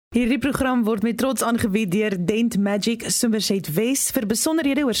Hierdie program word met trots aangebied deur Dent Magic Somerset West. Vir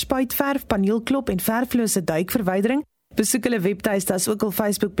besonderhede oor spuitverf, paneelklop en verflose duikverwydering, besoek hulle webtuiste as ook hul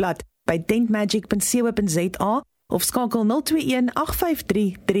Facebookblad by dentmagic.co.za of skakel 021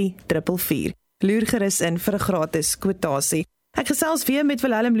 853 3444. Loer gerus in vir 'n gratis kwotasie. Ek gesels weer met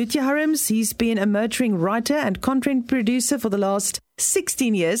Willem Lutje Harms. He's been a motoring writer and content producer for the last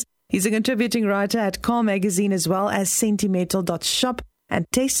 16 years. He's a contributing writer at Car Magazine as well as Sentimental.shop and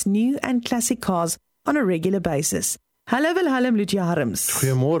tests new and classic cars on a regular basis. Hallo Willem Lutje Harms.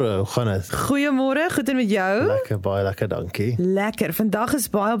 Goeiemôre, hoe gaan dit? Goeiemôre, goed en met jou? Lekker, baie lekker, dankie. Lekker, vandag is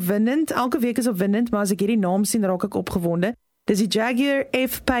baie opwindend. Elke week is opwindend, maar as ek hierdie naam sien, raak ek opgewonde. Dis die Jaguar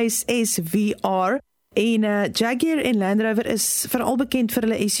F-Pace SVR. En Jaguar en Land Rover is veral bekend vir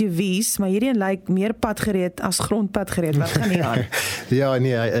hulle SUV's, maar hierdie een lyk meer padgereed as grondpadgereed. Wat gaan nie aan? Ja,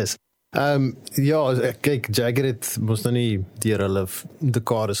 nee, hy is. Ja, kyk, Jaguar het mos nou nie deur hulle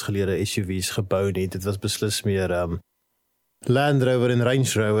dekades gelede SUV's gebou nie. Dit was beslis meer Land Rover en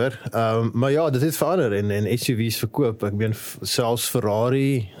Range Rover. Maar ja, dit het verander en SUV's verkoop. Ek meen selfs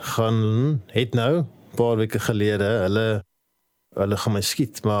Ferrari het nou 'n paar weke gelede hulle gaan my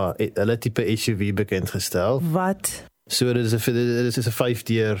skiet, maar hulle tipe SUV bekend gestel. Wat? So dit is 'n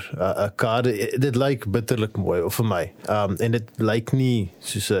 5-deur kar. Dit lyk bitterlik mooi vir my. En dit lyk nie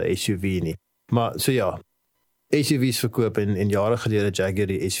soos 'n SUV nie. Maar so ja, SUV's verkoop en jare gelede Jaguar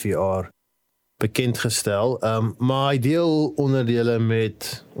die SVR bekend gestel. Maar hy deel onderdele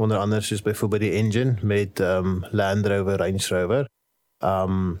met onder andere soos byvoorbeeld die engine met Land Rover, Range Rover.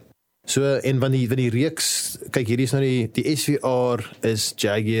 So en van die reeks, kyk hierdie is nou die SVR is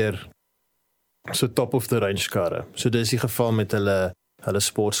Jaguar so top of the range karre. So dis die geval met hulle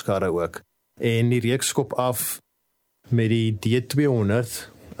sportskarre ook. En die reeks skop af met die D200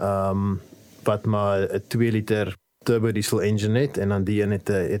 wat maar 'n 2 liter turbo diesel engine het en dan die een het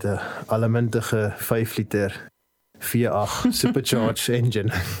 'n allemintige 5 liter V8 supercharged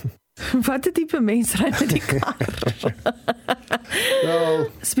engine. Wat 'n tipe mens ry met die kar? Nou,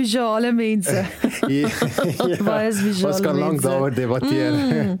 Spesiale mense. ja, Baie spesiale mense. ons kan lank daaroor debatteer.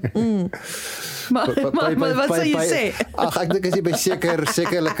 Maar wat sou jy sê? Ag, ek dink as jy by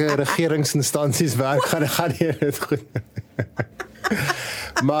sekerlike regeringsinstansies werk, gaan jy dit goed.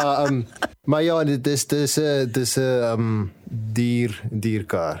 Maar ja, dis 'n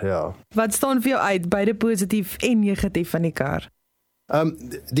dierkar, ja. Wat staan vir jou uit, beide positief en negatief van die kar?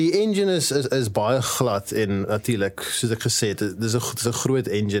 Die engine is baie glad en natuurlik, soos ek gesê het, dis 'n groot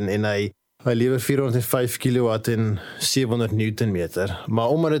engine en hy lewer 405 kW en 700 Newtonmeter. Maar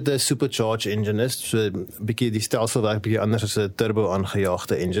omdat dit 'n supercharged engine is, so 'n bietjie die stelsel werk bietjie anders as 'n turbo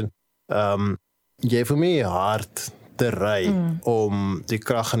aangejaagde engine. Jy vir my hard te ry om die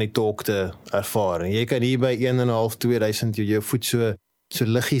krag en die torque te ervaar. En jy kan hier by 1.5-2.000 jou voet so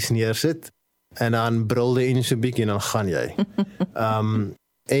liggies neersit en dan brul die engine so bietjie en dan gaan jy.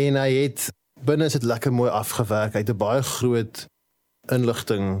 En hy het binne is dit lekker mooi afgewerk. Hy het 'n baie groot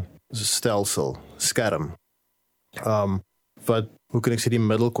inligting stelsel, skerm. Wat, hoe kan ek sê, die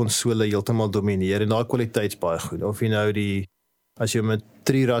middelkonsole heeltemal domineer en daai kwaliteit is baie goed. Of jy nou as jy met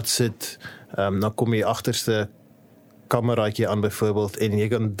 3-rad sit, dan kom jy agterste kameraatjie aan byvoorbeeld en jy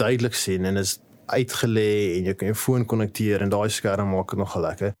kan duidelik sien en is uitgelê en jy kan jou foon konnekteer en daai skerm maak dit nogal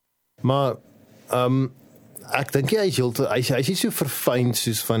lekker. Maar ek dink hy is nie so verfyn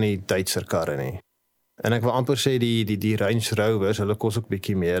soos van die Duitser karre nie. En ek wil amper sê die Range Rovers, hulle kos ook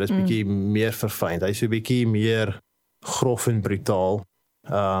bietjie meer, is bietjie meer verfyn. Hy is so bietjie meer grof en brutaal.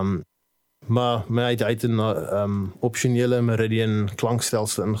 Maar hy het 'n opsionele Meridian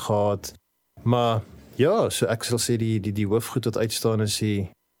klankstelsel ingehaat. Maar ja, so ek sal sê die hoofgoed wat uitstaan is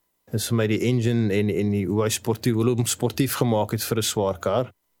vir my die engine en hoe hy sportief gemaak het vir 'n swaar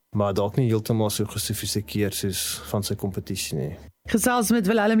kar. Maar dalk nie heeltemal so gesofistikeerd soos van sy kompetisie nie. Gesels met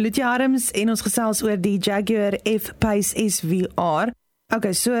Willem Lutje Harms en ons gesels oor die Jaguar F-Pace SVR.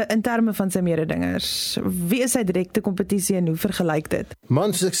 Okay, so in terme van sy mededingers, wie is sy direkte kompetisie en hoe vergelyk dit?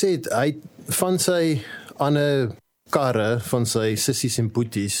 Man, soos ek sê, hy van sy ander karre, van sy sissies en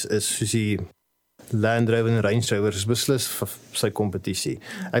boeties, is soos die Land Rover en Range Rover is beslis vir sy kompetisie.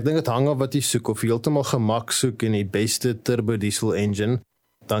 Ek dink dit hang af wat jy soek, of jy heeltemal gemak soek en die beste turbo diesel engine,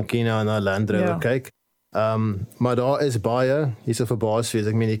 dan kan jy na Land Rover kyk. Maar daar is baie, jy sal verbaas wees,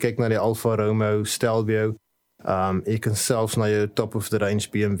 ek meen jy kyk na die Alfa Romeo Stelvio, jy kan selfs na jou top of the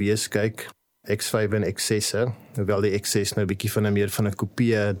range BMW's kyk, X5 en X6, hoewel die X6 nou 'n bietjie meer van 'n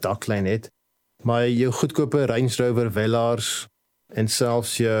coupé daklyn het, maar jou goedkope Range Rover Velar's en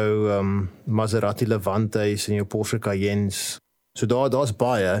selfs jou Maserati Levantes en jou Porsche Cayennes, so daar's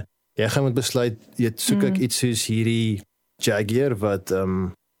baie, jy gaan moet besluit, jy soek ek iets soos hierdie Jaguar wat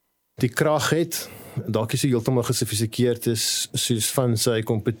die krag het, dalk is hy heeltemal gesofistikeerd is, soos van sy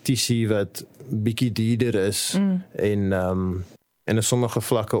kompetisie wat bietjie duurder is, en in sommige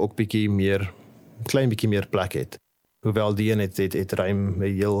vlakke ook klein bietjie meer plek het. Hoewel die een het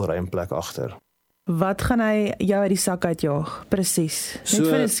heel ruim plek agter. Wat gaan hy jou uit die sak uitjaag? Presies. Net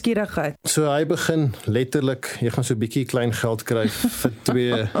vir 'n skierigheid. So hy begin letterlik, jy gaan so 'n bietjie klein geld kry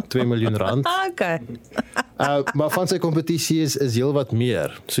vir 2 miljoen rand. Okay. Maar van sy kompetisie is heel wat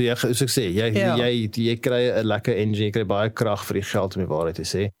meer. So soos ek sê, jy kry 'n lekker engine, jy kry baie krag vir die geld om die waarheid te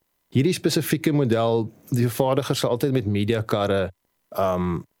sê. Hierdie spesifieke model, die vervaardiger sal altyd met mediakarre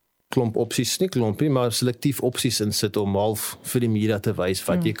klomp opsies, nie klompie, maar selektief opsies insit om half vir die media te wys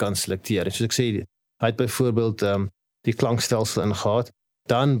wat jy kan selekteer. En soos ek sê, hy het byvoorbeeld die klankstelsel ingehaat.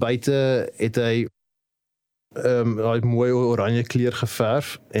 Dan buite het hy mooi oranje kleur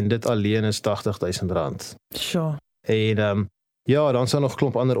geverf en dit alleen is R80,000. Sure. En dan sal nog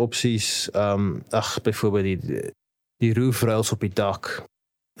klomp ander opsies. Byvoorbeeld die roof rails op die dak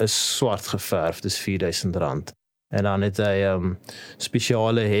is swart geverf, dis R4,000. En dan het hy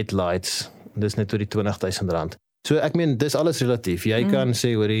spesiale headlights, dis net oor die R20,000. So ek meen, dis alles relatief. Jy kan sê,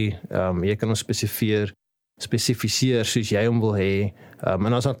 jy kan hom spesifiseer soos jy hom wil hê. En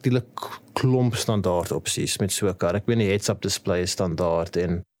dan is natuurlik klomp standaard opsies met so 'n kar. Ek weet die heads-up display is standaard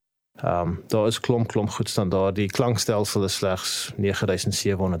en daar is klomp goed standaard. Die klankstelsel is slegs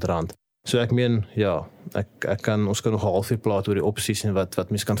R9,700. So ek meen, ja, ons kan nog 'n halfuur praat oor die opsies en wat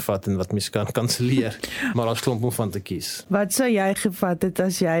mens kan vat en wat mens kan kanselleer, maar daar's klomp om van te kies. Wat sou jy gevat het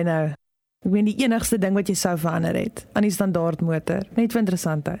as jy nou, ek meen die enigste ding wat jy sou verander het aan die standaard motor, net vir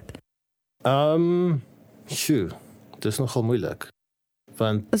interessantheid? Dis nogal moeilik.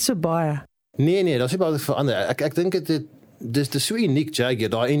 Want is so baie. Nee, daar's nie baie verander. Ek dink dis so uniek Jaguar.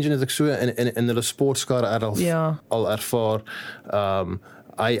 Daai engine het ek so in hulle sportskar al ervaar.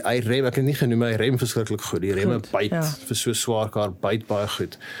 Hy rem, ek het nie genoem, hy rem verskriklik goed. Die remme byt vir so swaar kar, byt baie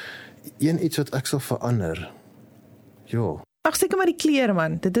goed. Iets wat ek sal verander. Ag, seker maar die kleur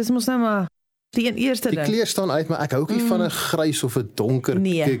man. Dit is mos nou maar die eerste ding. Die kleur staan uit, maar ek hou nie van 'n grys of 'n donker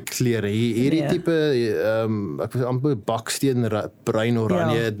kleur. Hierdie tipe ek was amper baksteen bruin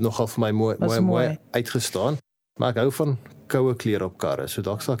oranje het nogal vir my mooi uitgestaan. Maar ek hou van koue kleure op karre, so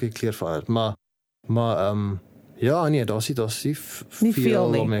dalk sal ek die kleur verander. Maar daar's nie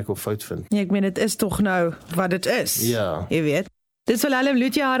veel om ek op fout vind. Nee, ek meen dit is tog nou wat dit is. Ja. Jy weet. Dis Willem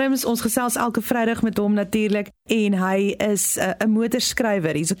Lutje Harms, ons gesels elke Vrydag met hom natuurlik en hy is 'n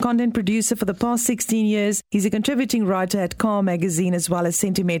motorskrywer. He's a content producer for the past 16 years. He's a contributing writer at Car Magazine as well as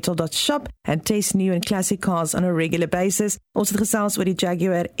Sentimental.shop and tests new and classic cars on a regular basis. Ons het gesels oor die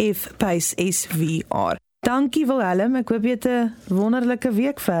Jaguar F-Pace SVR. Dankie Willem, ek hoop jy het 'n wonderlike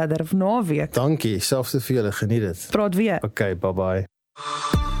week verder of naweek. Dankie, selfs vir julle, geniet dit. Praat weer. Okay, bye-bye.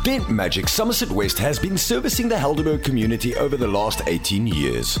 Dent Magic Somerset West has been servicing the Helderberg community over the last 18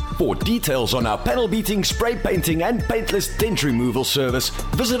 years. For details on our panel beating, spray painting and paintless dent removal service,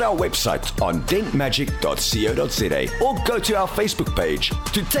 visit our website on dentmagic.co.za or go to our Facebook page.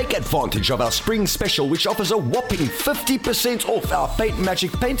 To take advantage of our spring special, which offers a whopping 50% off our Paint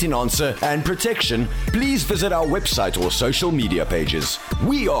Magic paint enhancer and protection, please visit our website or social media pages.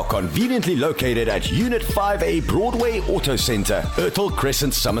 We are conveniently located at Unit 5A Broadway Auto Centre, Ertel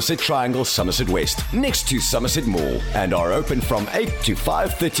Crescent, Somerset Triangle, Somerset West, next to Somerset Mall, and are open from 8 to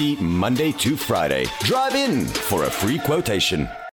 5:30 Monday to Friday. Drive in for a free quotation.